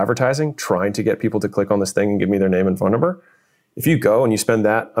actually advertising, trying to get people to click on this thing and give me their name and phone number. If you go and you spend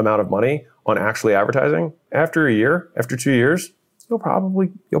that amount of money on actually advertising, after a year, after 2 years, you'll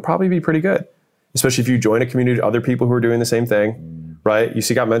probably be pretty good. Especially if you join a community of other people who are doing the same thing, right?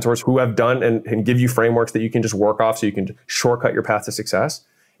 You got mentors who have done and give you frameworks that you can just work off so you can shortcut your path to success.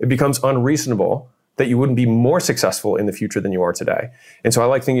 It becomes unreasonable that you wouldn't be more successful in the future than you are today. And so I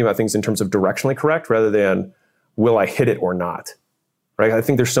like thinking about things in terms of directionally correct rather than will I hit it or not, right? I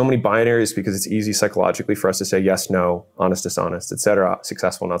think there's so many binaries because it's easy psychologically for us to say yes, no, honest, dishonest, et cetera,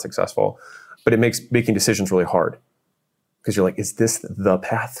 successful, not successful. But it makes making decisions really hard because you're like, is this the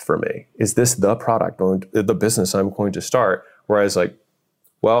path for me? Is this the product, the business I'm going to start? Whereas like,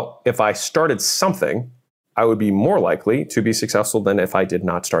 well, if I started something, I would be more likely to be successful than if I did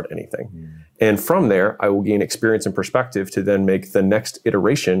not start anything. And from there, I will gain experience and perspective to then make the next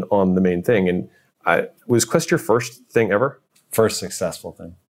iteration on the main thing. And was Quest your first thing ever? First successful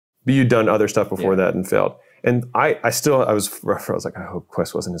thing. But you'd done other stuff before that and failed. And I was like, I hope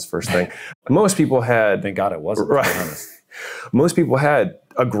Quest wasn't his first thing. Most people had... Thank God it wasn't, right. to be honest. Most people had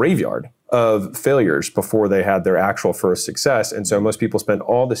a graveyard of failures before they had their actual first success. And so most people spend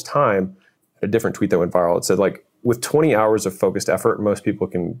all this time... A different tweet that went viral. It said like, with 20 hours of focused effort, most people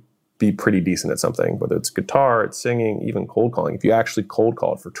can be pretty decent at something, whether it's guitar, it's singing, even cold calling. If you actually cold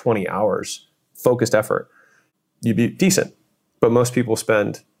called for 20 hours, focused effort, you'd be decent. But most people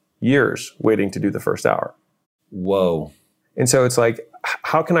spend years waiting to do the first hour. Whoa. And so it's like,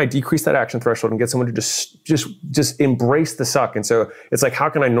 how can I decrease that action threshold and get someone to just embrace the suck? And so it's like, how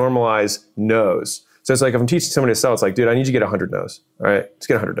can I normalize no's? So it's like, if I'm teaching somebody to sell, it's like, dude, I need you to get 100 no's. All right, just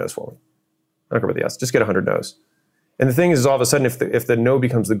get 100 no's for me. I don't care about the yes, just get 100 no's. And the thing is all of a sudden, if the no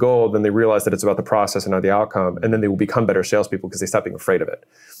becomes the goal, then they realize that it's about the process and not the outcome. And then they will become better salespeople because they stop being afraid of it.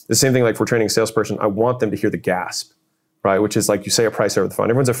 The same thing like for training a salesperson, I want them to hear the gasp, right? Which is like you say a price over the phone.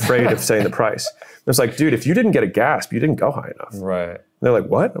 Everyone's afraid of saying the price. And it's like, dude, if you didn't get a gasp, you didn't go high enough. Right. And they're like,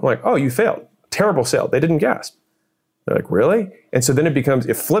 what? I'm like, oh, you failed. Terrible sale. They didn't gasp. They're like, really? And so then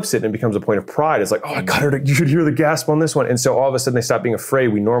it flips it and it becomes a point of pride. It's like, oh, I got her. You should hear the gasp on this one. And so all of a sudden they stop being afraid.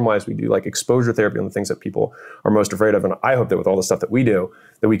 We normalize, we do like exposure therapy on the things that people are most afraid of. And I hope that with all the stuff that we do,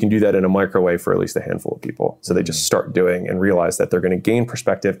 that we can do that in a microwave for at least a handful of people. So they just start doing and realize that they're going to gain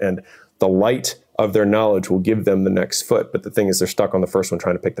perspective and the light of their knowledge will give them the next foot. But the thing is, they're stuck on the first one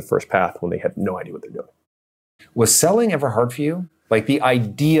trying to pick the first path when they have no idea what they're doing. Was selling ever hard for you? Like the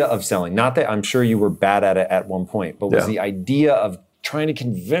idea of selling, not that I'm sure you were bad at it at one point, but was the idea of trying to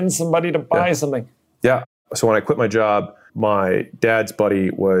convince somebody to buy something? Yeah. So when I quit my job, my dad's buddy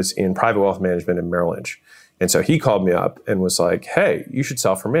was in private wealth management in Merrill Lynch. And so he called me up and was like, hey, you should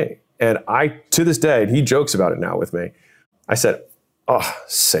sell for me. And I, to this day, and he jokes about it now with me, I said, oh,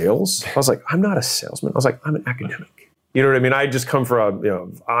 sales? I was like, I'm not a salesman. I was like, I'm an academic. You know what I mean? I just come from,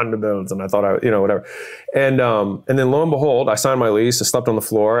 on the builds, and I thought whatever. And then lo and behold, I signed my lease. I slept on the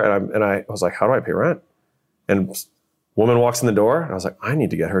floor, and I was like, how do I pay rent? And woman walks in the door, and I was like, I need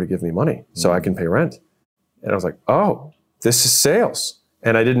to get her to give me money so I can pay rent. And I was like, oh, this is sales.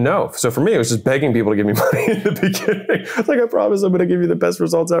 And I didn't know. So for me, it was just begging people to give me money in the beginning. I was like, I promise I'm going to give you the best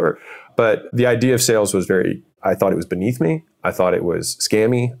results ever. But the idea of sales was I thought it was beneath me. I thought it was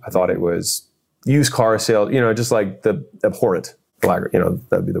scammy. I thought it was used car sales, just like the abhorrent,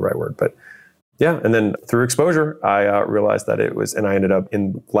 that'd be the right word. But yeah. And then through exposure, I realized that it was, and I ended up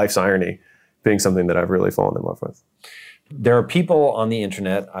in life's irony being something that I've really fallen in love with. There are people on the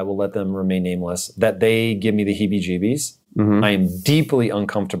internet, I will let them remain nameless, that they give me the heebie-jeebies. Mm-hmm. I am deeply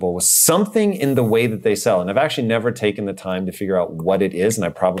uncomfortable with something in the way that they sell. And I've actually never taken the time to figure out what it is, and I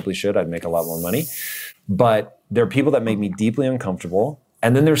probably should. I'd make a lot more money. But there are people that make me deeply uncomfortable.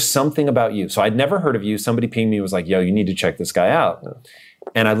 And then there's something about you. So I'd never heard of you. Somebody pinged me and was like, yo, you need to check this guy out. Yeah.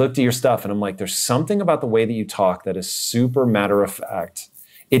 And I looked at your stuff and I'm like, there's something about the way that you talk that is super matter of fact.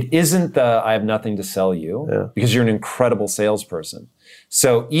 It isn't I have nothing to sell you, because you're an incredible salesperson.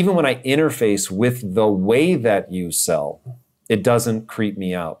 So even when I interface with the way that you sell, it doesn't creep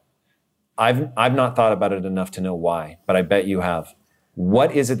me out. I've not thought about it enough to know why, but I bet you have.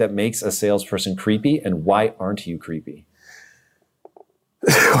 What is it that makes a salesperson creepy, and why aren't you creepy?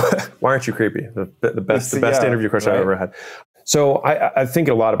 Why aren't you creepy? The best interview question I've ever had. So I think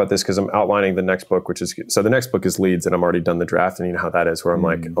a lot about this because I'm outlining the next book, so the next book is Leads, and I'm already done the draft, and you know how that is, where I'm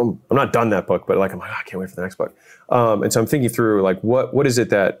like, oh, I'm not done that book, but I'm like, I can't wait for the next book. And so I'm thinking through what is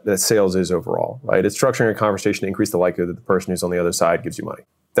it that sales is overall, right? It's structuring a conversation to increase the likelihood that the person who's on the other side gives you money.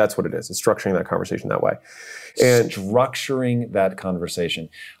 That's what it is. It's structuring that conversation that way. And structuring that conversation.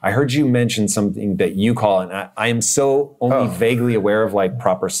 I heard you mention something that you call, and I am so only vaguely aware of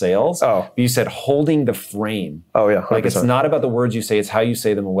proper sales. But you said holding the frame. Oh yeah. 100%. It's not about the words you say, it's how you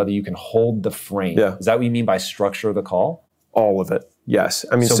say them and whether you can hold the frame. Yeah. Is that what you mean by structure of the call? All of it. Yes.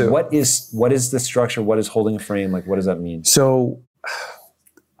 I mean, so what is the structure? What is holding a frame? What does that mean? So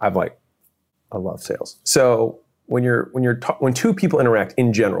I love sales. So when two people interact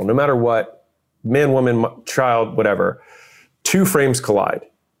in general, no matter what, man, woman, child, whatever, two frames collide.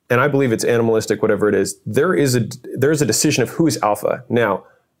 And I believe it's animalistic, whatever it is. There's a decision of who is alpha. Now,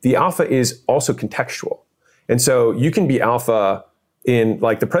 the alpha is also contextual. And so you can be alpha in,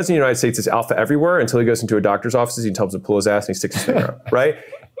 the President of the United States is alpha everywhere until he goes into a doctor's office, he tells him to pull his ass and he sticks his finger out, right?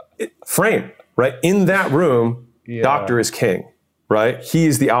 Frame, right? In that room, doctor is king. Right? He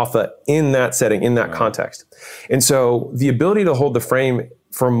is the alpha in that setting, in that context. And so the ability to hold the frame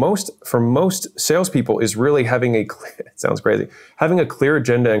for most salespeople is really having it sounds crazy, having a clear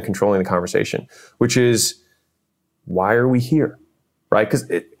agenda and controlling the conversation, which is, why are we here? Right?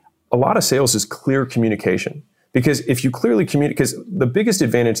 Because a lot of sales is clear communication. Because if you clearly communicate, because the biggest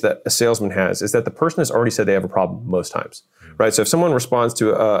advantage that a salesman has is that the person has already said they have a problem most times. Right? So if someone responds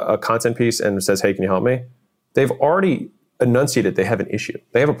to a content piece and says, hey, can you help me? They've already enunciated they have an issue.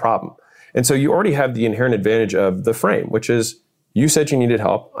 They have a problem. And so you already have the inherent advantage of the frame, which is, you said you needed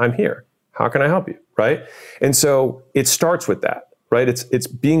help. I'm here. How can I help you? Right? And so it starts with that, right? It's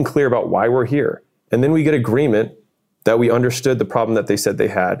being clear about why we're here. And then we get agreement that we understood the problem that they said they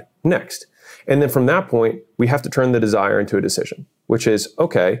had next. And then from that point, we have to turn the desire into a decision, which is,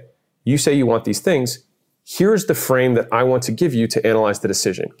 okay, you say you want these things. Here's the frame that I want to give you to analyze the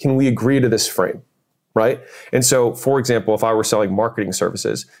decision. Can we agree to this frame? Right? And so, for example, if I were selling marketing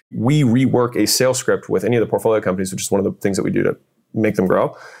services, we rework a sales script with any of the portfolio companies, which is one of the things that we do to make them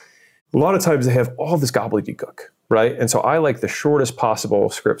grow. A lot of times they have all this gobbledygook, right? And so I like the shortest possible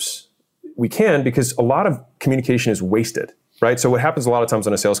scripts we can, because a lot of communication is wasted, right? So what happens a lot of times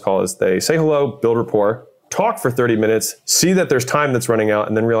on a sales call is they say hello, build rapport, talk for 30 minutes, see that there's time that's running out,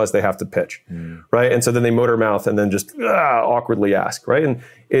 and then realize they have to pitch, right? And so then they motor mouth and then just awkwardly ask, right? And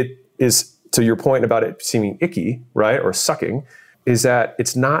it is, to your point about it seeming icky, right, or sucking, is that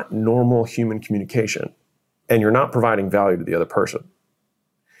it's not normal human communication, and you're not providing value to the other person.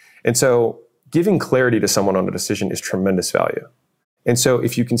 And so giving clarity to someone on a decision is tremendous value. And so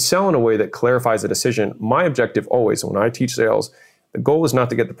if you can sell in a way that clarifies a decision, my objective always, when I teach sales, the goal is not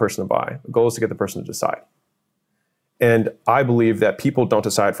to get the person to buy. The goal is to get the person to decide. And I believe that people don't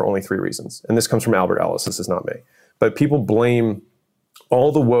decide for only 3 reasons. And this comes from Albert Ellis. This is not me. But people blame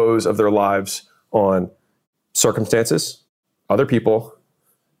all the woes of their lives on circumstances, other people,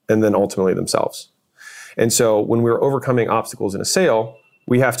 and then ultimately themselves. And so when we're overcoming obstacles in a sale,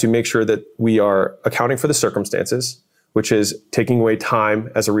 we have to make sure that we are accounting for the circumstances, which is taking away time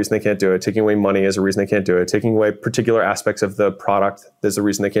as a reason they can't do it, taking away money as a reason they can't do it, taking away particular aspects of the product as a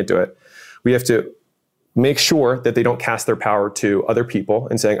reason they can't do it. We have to make sure that they don't cast their power to other people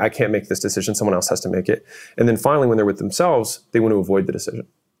and saying, I can't make this decision, someone else has to make it. And then finally, when they're with themselves, they want to avoid the decision.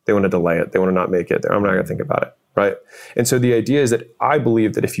 They want to delay it. They want to not make it. I'm not going to think about it, right? And so the idea is that I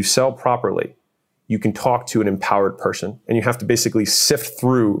believe that if you sell properly, you can talk to an empowered person, and you have to basically sift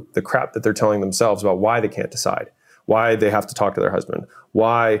through the crap that they're telling themselves about why they can't decide, why they have to talk to their husband,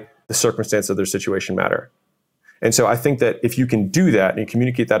 why the circumstances of their situation matter. And so I think that if you can do that and you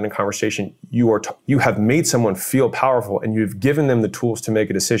communicate that in a conversation, you have made someone feel powerful, and you've given them the tools to make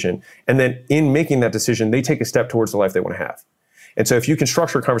a decision. And then in making that decision, they take a step towards the life they want to have. And so if you can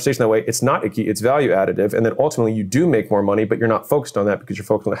structure a conversation that way, it's not icky, it's value additive. And then ultimately you do make more money, but you're not focused on that because you're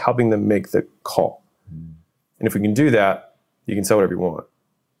focused on helping them make the call. And if we can do that, you can sell whatever you want.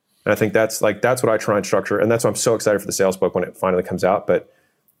 And I think that's what I try and structure. And that's why I'm so excited for the sales book when it finally comes out. But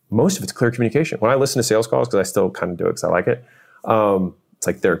most of it's clear communication. When I listen to sales calls, because I still kind of do it because I like it, it's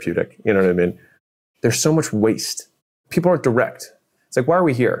like therapeutic. You know what I mean? There's so much waste. People aren't direct. It's like, why are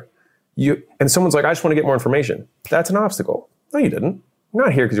we here? And someone's like, I just want to get more information. That's an obstacle. No, you didn't. You're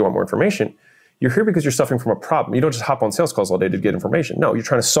not here because you want more information. You're here because you're suffering from a problem. You don't just hop on sales calls all day to get information. No, you're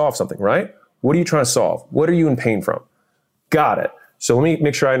trying to solve something, right? What are you trying to solve? What are you in pain from? Got it. So let me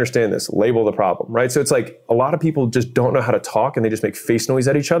make sure I understand this. Label the problem, right? So it's like a lot of people just don't know how to talk, and they just make face noise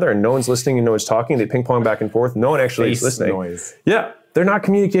at each other, and no one's listening and no one's talking. They ping pong back and forth. No one actually is listening. Noise. Yeah, they're not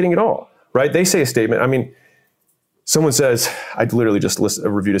communicating at all, right? They say a statement. I mean, someone says, I literally just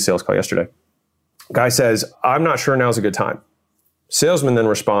reviewed a sales call yesterday. Guy says, I'm not sure now's a good time. Salesman then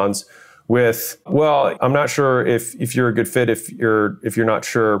responds with, well, I'm not sure if you're a good fit if you're not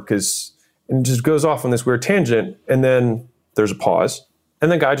sure, because, and just goes off on this weird tangent. And then there's a pause. And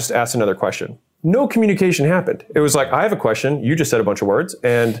the guy just asks another question. No communication happened. It was like, I have a question. You just said a bunch of words,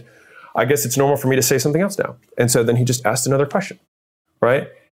 and I guess it's normal for me to say something else now. And so then he just asked another question, right?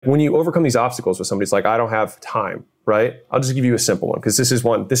 When you overcome these obstacles with somebody, it's like, I don't have time, right? I'll just give you a simple one, because this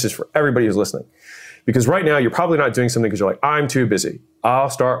is for everybody who's listening. Because right now, you're probably not doing something because you're like, I'm too busy.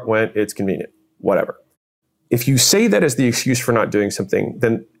 I'll start when it's convenient, whatever. If you say that as the excuse for not doing something,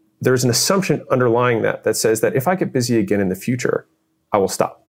 then there's an assumption underlying that says that if I get busy again in the future, I will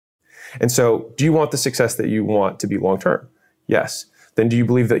stop. And so do you want the success that you want to be long-term? Yes. Then do you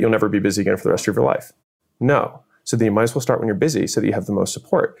believe that you'll never be busy again for the rest of your life? No. So then you might as well start when you're busy so that you have the most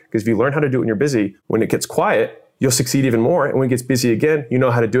support. Because if you learn how to do it when you're busy, when it gets quiet, you'll succeed even more. And when it gets busy again, you know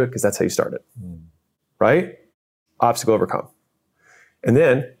how to do it because that's how you started. Right? Obstacle overcome. And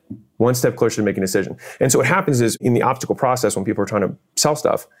then one step closer to making a decision. And so what happens is in the obstacle process, when people are trying to sell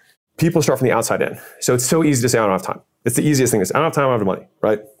stuff, people start from the outside in. So it's so easy to say, I don't have time. It's the easiest thing to say, I don't have time, I don't have money,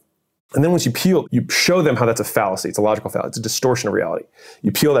 right? And then once you show them how that's a fallacy. It's a logical fallacy. It's a distortion of reality.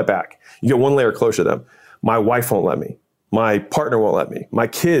 You peel that back. You get one layer closer to them. My wife won't let me. My partner won't let me. My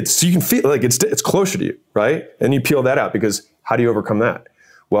kids. So you can feel like it's closer to you, right? And you peel that out, because how do you overcome that?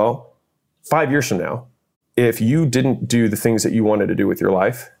 Well, 5 years from now, if you didn't do the things that you wanted to do with your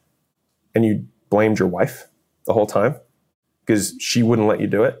life and you blamed your wife the whole time because she wouldn't let you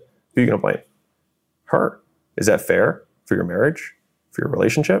do it, who are you going to blame? Her. Is that fair for your marriage, for your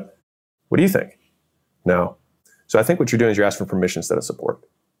relationship? What do you think? No. So I think what you're doing is you're asking for permission instead of support.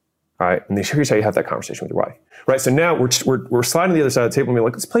 All right. And here's how you have that conversation with your wife. Right. So now we're sliding to the other side of the table and we're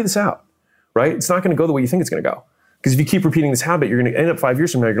like, let's play this out. Right. It's not going to go the way you think it's going to go. Because if you keep repeating this habit, you're going to end up 5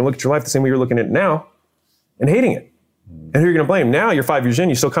 years from now, you're going to look at your life the same way you're looking at it now and hating it. And who are you going to blame? Now you're 5 years in,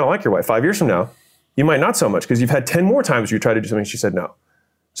 you still kind of like your wife. 5 years from now, you might not so much because you've had 10 more times you tried to do something and she said no.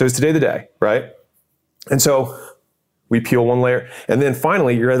 So it's today the day, right? And so we peel one layer. And then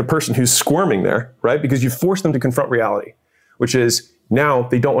finally, you're the person who's squirming there, right? Because you force them to confront reality, which is now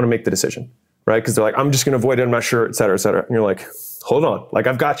they don't want to make the decision, right? Because they're like, I'm just going to avoid it. I'm not sure, et cetera, et cetera. And you're like, hold on. Like,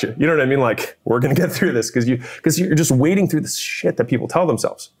 I've got you. You know what I mean? Like, we're going to get through this because you're just wading through this shit that people tell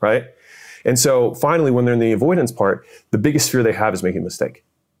themselves, right? And so finally, when they're in the avoidance part, the biggest fear they have is making a mistake,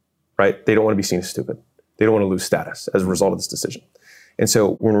 right? They don't want to be seen as stupid. They don't want to lose status as a result of this decision. And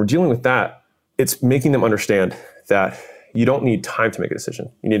so when we're dealing with that, it's making them understand that you don't need time to make a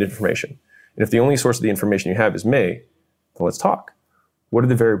decision. You need information. And if the only source of the information you have is me, then let's talk. What are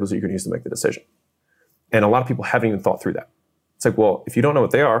the variables that you're going to use to make the decision? And a lot of people haven't even thought through that. It's like, well, if you don't know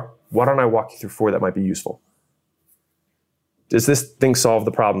what they are, why don't I walk you through 4 that might be useful? Does this thing solve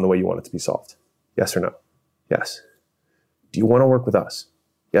the problem the way you want it to be solved? Yes or no? Yes. Do you want to work with us?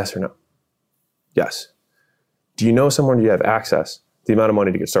 Yes or no? Yes. Do you know someone, do you have access to the amount of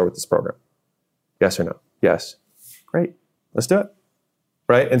money to get started with this program? Yes or no? Yes. Great. Let's do it.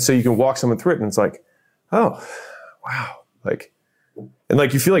 Right? And so you can walk someone through it and it's like, oh, wow.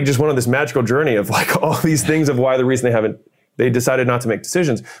 You feel like you just went on this magical journey of like all these things of why the reason they decided not to make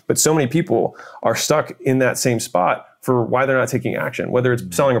decisions. But so many people are stuck in that same spot for why they're not taking action, whether it's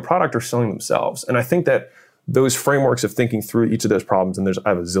selling a product or selling themselves. And I think that those frameworks of thinking through each of those problems, and I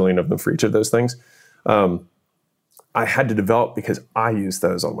have a zillion of them for each of those things, I had to develop because I used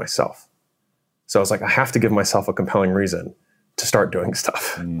those on myself. So I was like, I have to give myself a compelling reason to start doing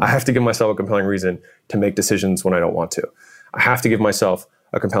stuff. I have to give myself a compelling reason to make decisions when I don't want to. I have to give myself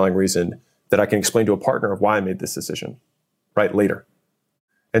a compelling reason that I can explain to a partner of why I made this decision, right, later.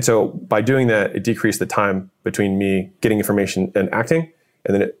 And so by doing that, it decreased the time between me getting information and acting,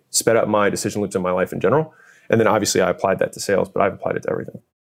 and then it sped up my decision loops in my life in general. And then obviously I applied that to sales, but I've applied it to everything.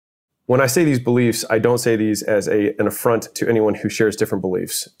 When I say these beliefs, I don't say these as an affront to anyone who shares different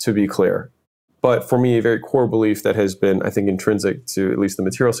beliefs, to be clear. But for me, a very core belief that has been, I think, intrinsic to at least the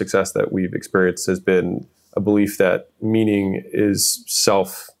material success that we've experienced has been a belief that meaning is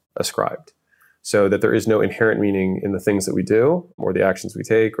self-ascribed. So that there is no inherent meaning in the things that we do or the actions we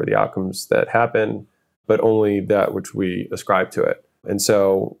take or the outcomes that happen, but only that which we ascribe to it. And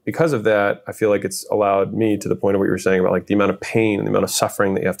so because of that, I feel like it's allowed me, to the point of what you were saying about like the amount of pain and the amount of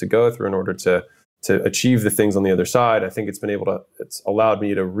suffering that you have to go through in order to achieve the things on the other side. I think it's allowed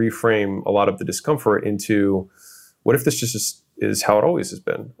me to reframe a lot of the discomfort into, what if this just is how it always has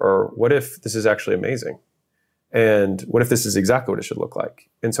been? Or what if this is actually amazing? And what if this is exactly what it should look like?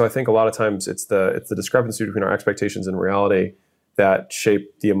 And so I think a lot of times it's the discrepancy between our expectations and reality that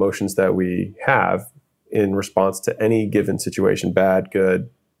shape the emotions that we have in response to any given situation, bad, good,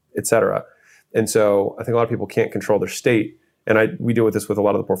 etc. And so I think a lot of people can't control their state. And we deal with this with a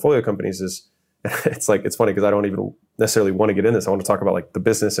lot of the portfolio companies. It's funny because I don't even necessarily want to get in this. I want to talk about like the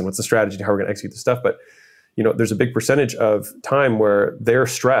business and what's the strategy and how we're going to execute this stuff. But there's a big percentage of time where they're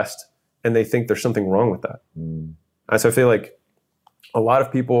stressed and they think there's something wrong with that. And so I feel like a lot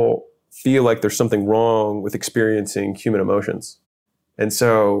of people feel like there's something wrong with experiencing human emotions. And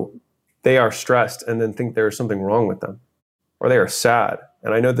so they are stressed and then think there's something wrong with them, or they are sad.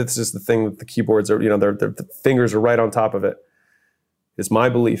 And I know that this is the thing that the keyboards are, the fingers are right on top of it. It's my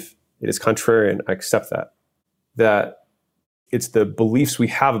belief. It is contrarian. I accept that it's the beliefs we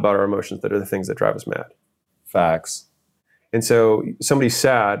have about our emotions that are the things that drive us mad. Facts. And so somebody's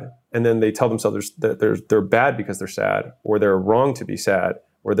sad, and then they tell themselves that they're bad because they're sad, or they're wrong to be sad,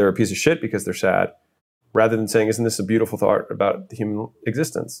 or they're a piece of shit because they're sad, rather than saying, isn't this a beautiful thought about the human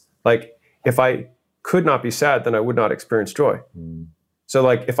existence? Like, if I could not be sad, then I would not experience joy. So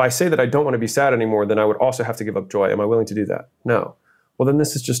like, if I say that I don't want to be sad anymore, then I would also have to give up joy. Am I willing to do that? No. Well, then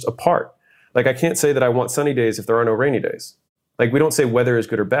this is just a part. Like, I can't say that I want sunny days if there are no rainy days. Like, we don't say weather is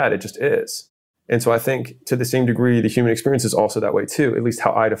good or bad, it just is. And so I think to the same degree, the human experience is also that way too, at least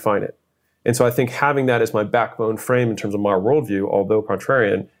how I define it. And so I think having that as my backbone frame in terms of my worldview, although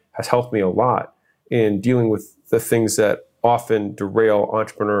contrarian, has helped me a lot in dealing with the things that often derail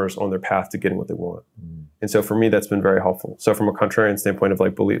entrepreneurs on their path to getting what they want. And so for me, that's been very helpful. So from a contrarian standpoint of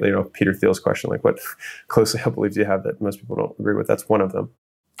like belief, Peter Thiel's question, like what closely held beliefs do you have that most people don't agree with? That's one of them.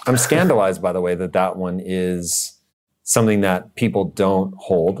 I'm scandalized, by the way, that one is something that people don't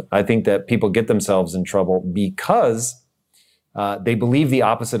hold. I think that people get themselves in trouble because they believe the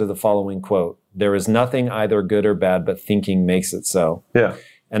opposite of the following quote: there is nothing either good or bad, but thinking makes it so. Yeah.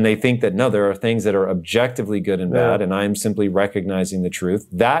 And they think that, no, there are things that are objectively good and bad, and I'm simply recognizing the truth.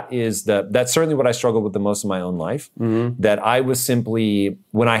 That's certainly what I struggled with the most in my own life. That I was simply,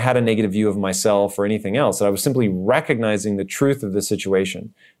 when I had a negative view of myself or anything else, that I was simply recognizing the truth of the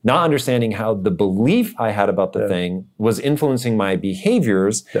situation, not understanding how the belief I had about the thing was influencing my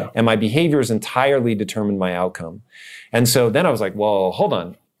behaviors, and my behaviors entirely determined my outcome. And so then I was like, well, hold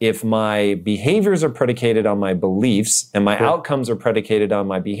on. If my behaviors are predicated on my beliefs and my outcomes are predicated on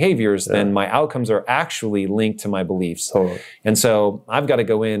my behaviors, then my outcomes are actually linked to my beliefs. Totally. And so I've got to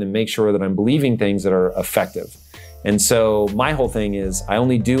go in and make sure that I'm believing things that are effective. And so my whole thing is I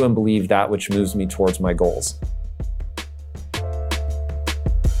only do and believe that which moves me towards my goals.